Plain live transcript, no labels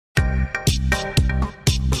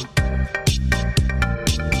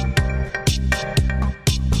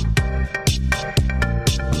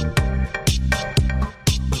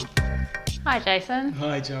Hi Jason.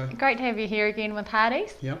 Hi Joe. Great to have you here again with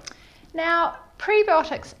Hardy's. Yep. Now,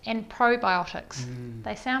 prebiotics and probiotics,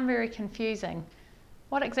 they sound very confusing.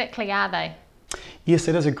 What exactly are they? Yes,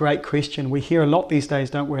 that is a great question. We hear a lot these days,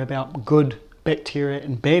 don't we, about good bacteria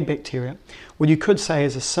and bad bacteria. Well, you could say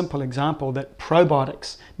as a simple example that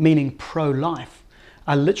probiotics, meaning pro-life,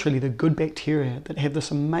 are literally the good bacteria that have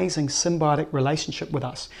this amazing symbiotic relationship with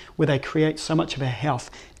us, where they create so much of our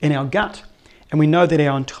health in our gut. And we know that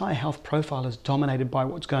our entire health profile is dominated by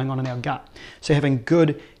what's going on in our gut. So having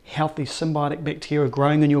good, healthy, symbiotic bacteria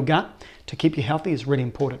growing in your gut to keep you healthy is really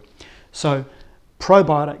important. So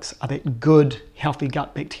probiotics are that good, healthy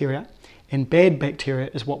gut bacteria, and bad bacteria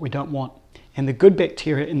is what we don't want. And the good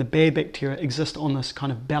bacteria and the bad bacteria exist on this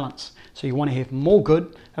kind of balance. So you want to have more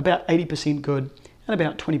good, about 80% good, and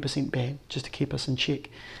about 20% bad, just to keep us in check.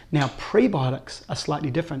 Now, prebiotics are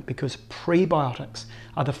slightly different because prebiotics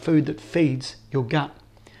are the food that feeds your gut.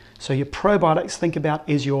 So your probiotics, think about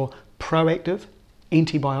as your proactive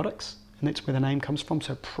antibiotics, and that's where the name comes from,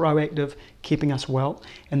 so proactive, keeping us well.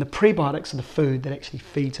 And the prebiotics are the food that actually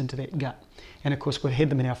feeds into that gut. And of course, we've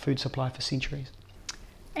had them in our food supply for centuries.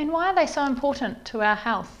 And why are they so important to our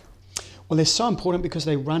health? Well, they're so important because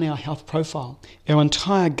they run our health profile. Our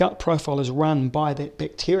entire gut profile is run by that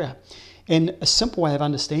bacteria. And a simple way of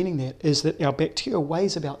understanding that is that our bacteria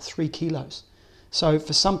weighs about 3 kilos. So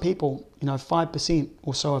for some people, 5%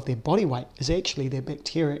 or so of their body weight is actually their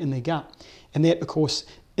bacteria in their gut. And that, of course,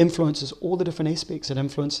 influences all the different aspects. It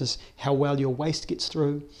influences how well your waste gets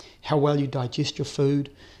through, how well you digest your food,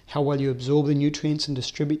 how well you absorb the nutrients and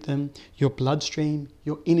distribute them, your bloodstream,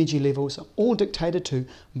 your energy levels are all dictated to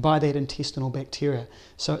by that intestinal bacteria.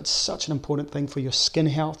 So it's such an important thing for your skin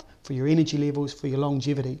health, for your energy levels, for your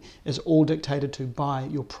longevity, is all dictated to by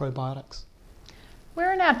your probiotics.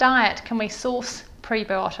 Where in our diet can we source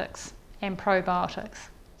prebiotics and probiotics?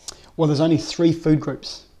 Well, there's only 3 food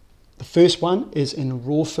groups. The first one is in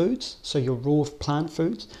raw foods, so your raw plant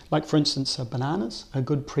foods, like for instance bananas are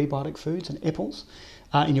good prebiotic foods, and apples,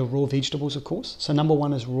 and your raw vegetables, of course. So number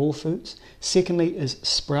 1 is raw foods. Secondly is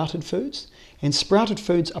sprouted foods, and sprouted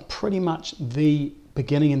foods are pretty much the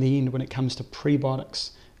beginning and the end when it comes to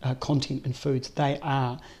prebiotics content in foods. They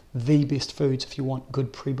are the best foods if you want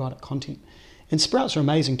good prebiotic content. And sprouts are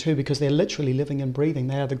amazing too because they're literally living and breathing.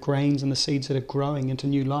 They are the grains and the seeds that are growing into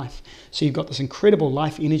new life. So you've got this incredible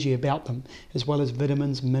life energy about them, as well as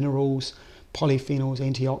vitamins, minerals, polyphenols,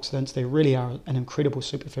 antioxidants. They really are an incredible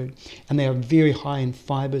superfood. And they are very high in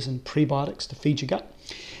fibers and prebiotics to feed your gut.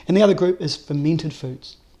 And the other group is fermented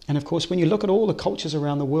foods. And of course, when you look at all the cultures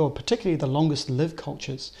around the world, particularly the longest lived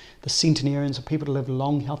cultures, the centenarians or people who live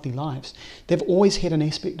long, healthy lives, they've always had an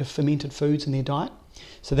aspect of fermented foods in their diet.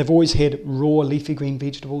 So they've always had raw leafy green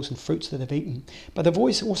vegetables and fruits that they've eaten. But they've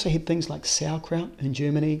always also had things like sauerkraut in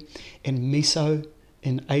Germany and miso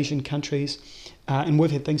in Asian countries. And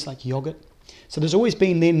we've had things like yogurt. So there's always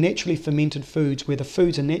been then naturally fermented foods where the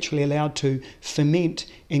foods are naturally allowed to ferment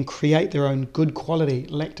and create their own good quality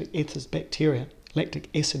lactic acid bacteria,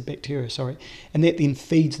 and that then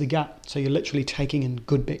feeds the gut. So you're literally taking in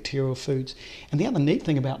good bacterial foods. And the other neat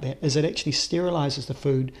thing about that is it actually sterilizes the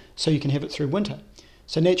food so you can have it through winter.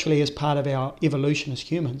 So naturally, as part of our evolution as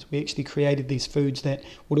humans, we actually created these foods that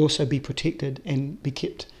would also be protected and be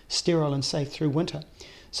kept sterile and safe through winter.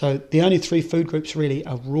 So the only 3 food groups really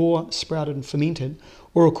are raw, sprouted and fermented,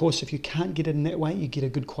 or of course if you can't get it in that way, you get a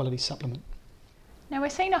good quality supplement. Now we're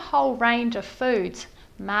seeing a whole range of foods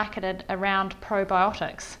marketed around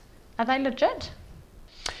probiotics. Are they legit?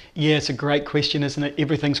 Yeah, it's a great question, isn't it?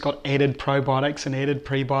 Everything's got added probiotics and added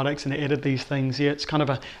prebiotics and added these things. Yeah, it's kind of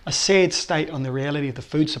a sad state on the reality of the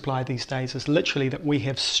food supply these days is literally that we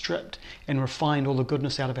have stripped and refined all the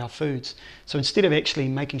goodness out of our foods. So instead of actually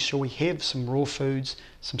making sure we have some raw foods,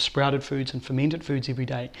 some sprouted foods and fermented foods every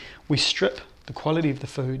day, we strip the quality of the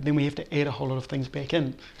food, then we have to add a whole lot of things back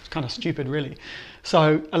in. It's kind of stupid, really.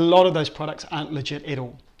 So a lot of those products aren't legit at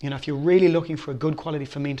all. If you're really looking for a good quality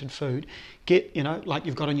fermented food, get, like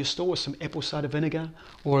you've got in your store, some apple cider vinegar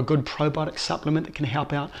or a good probiotic supplement that can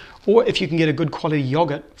help out. Or if you can get a good quality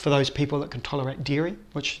yogurt for those people that can tolerate dairy,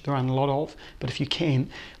 which there aren't a lot of, but if you can,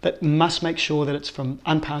 that must make sure that it's from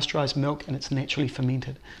unpasteurized milk and it's naturally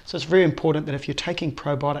fermented. So it's very important that if you're taking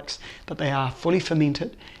probiotics, that they are fully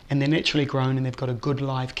fermented and they're naturally grown and they've got a good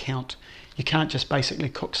live count. You can't just basically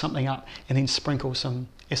cook something up and then sprinkle some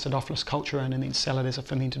acidophilus culture in and then sell it as a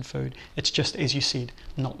fermented food. It's just, as you said,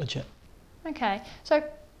 not legit. Okay, so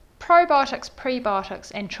probiotics,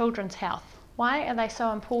 prebiotics and children's health. Why are they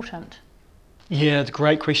so important? Yeah, it's a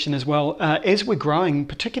great question as well. As we're growing,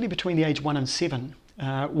 particularly between the age 1 and 7,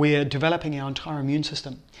 we're developing our entire immune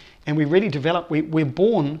system. And we really develop, we're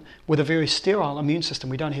born with a very sterile immune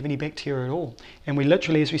system. We don't have any bacteria at all. And we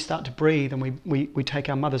literally, as we start to breathe and we take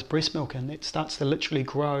our mother's breast milk in, it starts to literally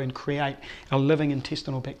grow and create our living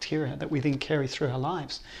intestinal bacteria that we then carry through our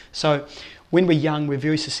lives. So when we're young, we're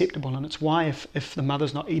very susceptible, and it's why if the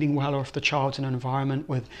mother's not eating well, or if the child's in an environment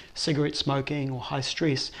with cigarette smoking or high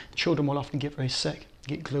stress, children will often get very sick,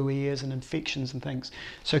 get glue ears and infections and things.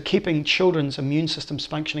 So keeping children's immune systems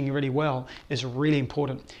functioning really well is really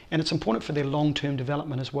important, and it's important for their long-term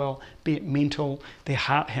development as well, be it mental, their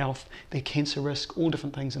heart health, their cancer risk, all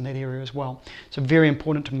different things in that area as well. So very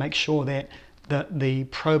important to make sure that the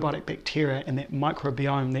probiotic bacteria and that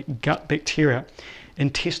microbiome, that gut bacteria,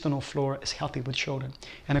 intestinal flora is healthy with children.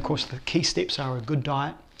 And of course the key steps are a good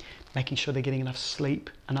diet, making sure they're getting enough sleep,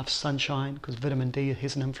 enough sunshine, because vitamin D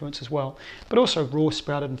has an influence as well, but also raw,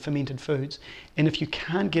 sprouted and fermented foods. And if you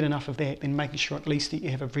can't get enough of that, then making sure at least that you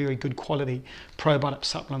have a very good quality probiotic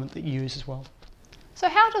supplement that you use as well. So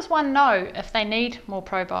how does one know if they need more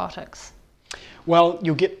probiotics? Well,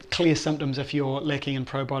 you'll get clear symptoms if you're lacking in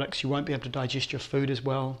probiotics. You won't be able to digest your food as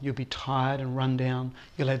well. You'll be tired and run down.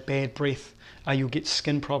 You'll have bad breath. You'll get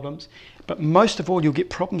skin problems. But most of all, you'll get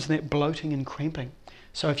problems in that bloating and cramping.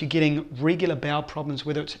 So if you're getting regular bowel problems,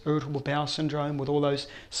 whether it's irritable bowel syndrome with all those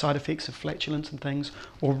side effects of flatulence and things,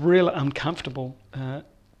 or real uncomfortable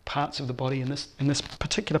parts of the body in this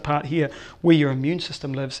particular part here where your immune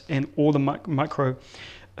system lives and all the micro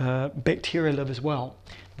bacteria live as well,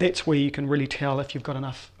 that's where you can really tell if you've got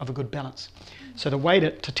enough of a good balance. So the way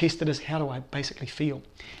to test it is, how do I basically feel?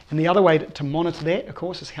 And the other way to monitor that, of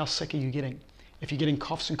course, is how sick are you getting? If you're getting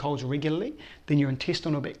coughs and colds regularly, then your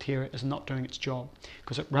intestinal bacteria is not doing its job,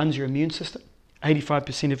 because it runs your immune system.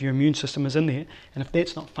 85% of your immune system is in there, and if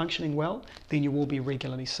that's not functioning well, then you will be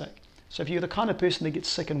regularly sick. So if you're the kind of person that gets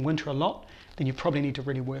sick in winter a lot, then you probably need to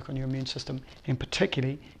really work on your immune system, and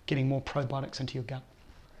particularly getting more probiotics into your gut.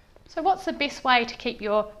 So what's the best way to keep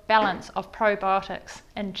your balance of probiotics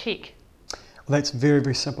in check? Well, that's very,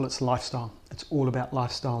 very simple. It's lifestyle. It's all about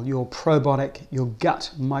lifestyle. Your probiotic, your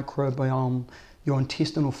gut microbiome, your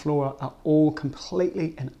intestinal flora are all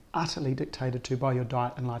completely and utterly dictated to by your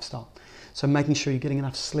diet and lifestyle. So making sure you're getting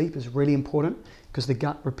enough sleep is really important, because the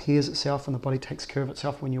gut repairs itself and the body takes care of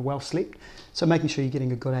itself when you're well slept. So making sure you're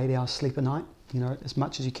getting a good 8 hours sleep a night, as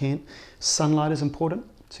much as you can. Sunlight is important.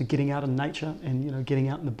 So getting out in nature and getting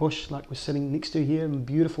out in the bush like we're sitting next to here, and a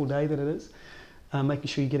beautiful day that it is. Making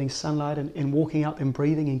sure you're getting sunlight and walking out and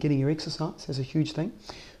breathing and getting your exercise is a huge thing.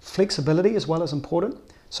 Flexibility as well is important.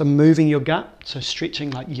 So moving your gut, so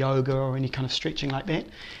stretching like yoga or any kind of stretching like that.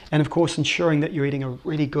 And of course ensuring that you're eating a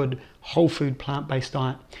really good whole food plant-based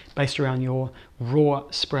diet based around your raw,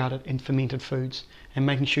 sprouted and fermented foods. And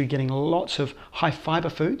making sure you're getting lots of high fiber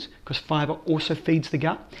foods, because fiber also feeds the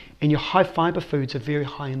gut. And your high fiber foods are very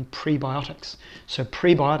high in prebiotics. So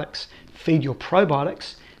prebiotics feed your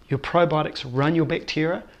probiotics. Your probiotics run your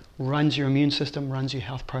bacteria, runs your immune system, runs your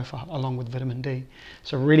health profile along with vitamin D.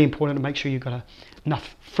 So really important to make sure you've got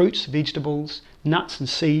enough fruits, vegetables, nuts and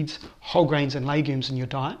seeds, whole grains and legumes in your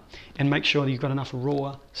diet, and make sure that you've got enough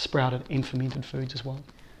raw, sprouted and fermented foods as well.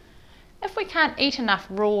 If we can't eat enough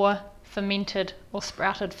raw, fermented or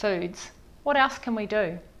sprouted foods, what else can we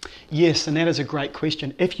do? Yes, and that is a great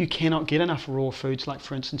question. If you cannot get enough raw foods, like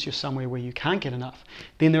for instance you're somewhere where you can't get enough,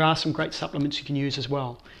 then there are some great supplements you can use as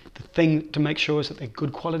well. The thing to make sure is that they're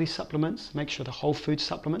good quality supplements. Make sure they're whole food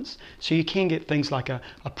supplements. So you can get things like a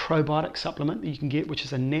probiotic supplement that you can get, which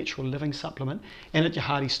is a natural living supplement. And at your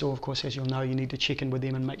Hardy store, of course, as you'll know, you need to check in with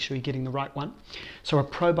them and make sure you're getting the right one. So a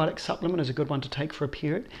probiotic supplement is a good one to take for a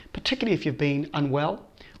period, particularly if you've been unwell,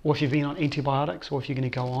 or if you've been on antibiotics, or if you're going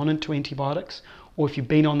to go on into antibiotics, or if you've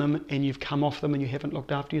been on them and you've come off them and you haven't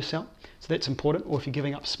looked after yourself. So that's important, or if you're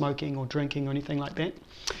giving up smoking or drinking or anything like that.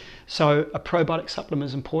 So a probiotic supplement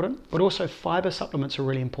is important, but also fiber supplements are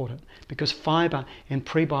really important, because fiber and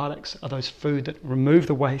prebiotics are those food that remove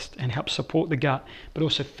the waste and help support the gut, but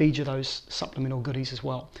also feed you those supplemental goodies as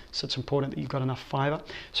well. So it's important that you've got enough fiber.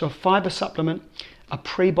 So a fiber supplement, a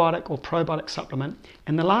prebiotic or probiotic supplement,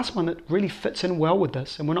 and the last one that really fits in well with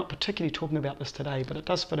this, and we're not particularly talking about this today, but it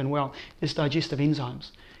does fit in well, is digestive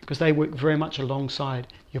enzymes, because they work very much alongside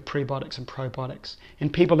your prebiotics and probiotics.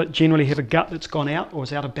 And people that generally have a gut that's gone out or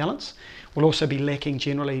is out of balance will also be lacking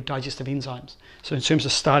generally digestive enzymes. So in terms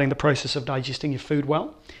of starting the process of digesting your food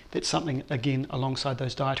well, that's something, again, alongside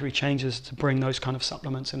those dietary changes, to bring those kind of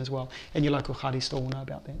supplements in as well. And your local Hardy store will know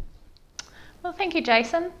about that. Well, thank you,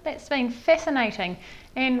 Jason. That's been fascinating,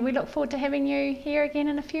 and we look forward to having you here again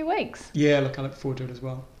in a few weeks. Yeah, look, I look forward to it as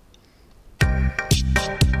well.